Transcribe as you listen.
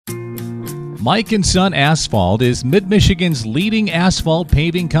Mike & Son Asphalt is Mid-Michigan's leading asphalt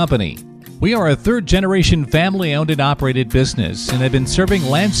paving company. We are a third-generation family-owned and operated business and have been serving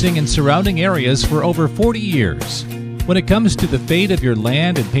Lansing and surrounding areas for over 40 years. When it comes to the fate of your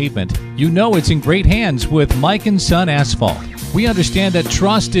land and pavement, you know it's in great hands with Mike & Son Asphalt. We understand that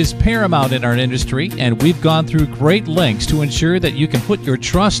trust is paramount in our industry, and we've gone through great lengths to ensure that you can put your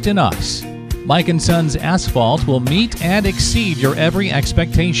trust in us. Mike & Son's Asphalt will meet and exceed your every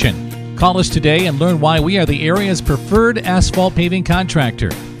expectation. Call us today and learn why we are the area's preferred asphalt paving contractor.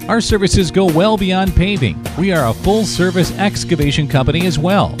 Our services go well beyond paving. We are a full-service excavation company as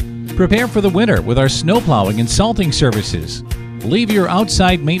well. Prepare for the winter with our snow plowing and salting services. Leave your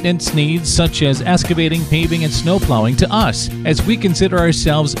outside maintenance needs such as excavating, paving, and snow plowing to us, as we consider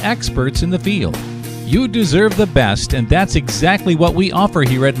ourselves experts in the field. You deserve the best, and that's exactly what we offer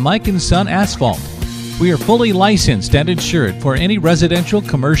here at Mike & Son Asphalt. We are fully licensed and insured for any residential,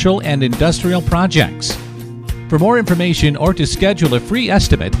 commercial, and industrial projects. For more information or to schedule a free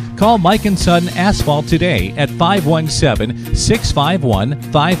estimate, call Mike & Son Asphalt today at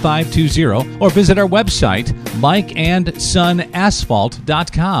 517-651-5520 or visit our website,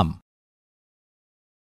 mikeandsonasphalt.com.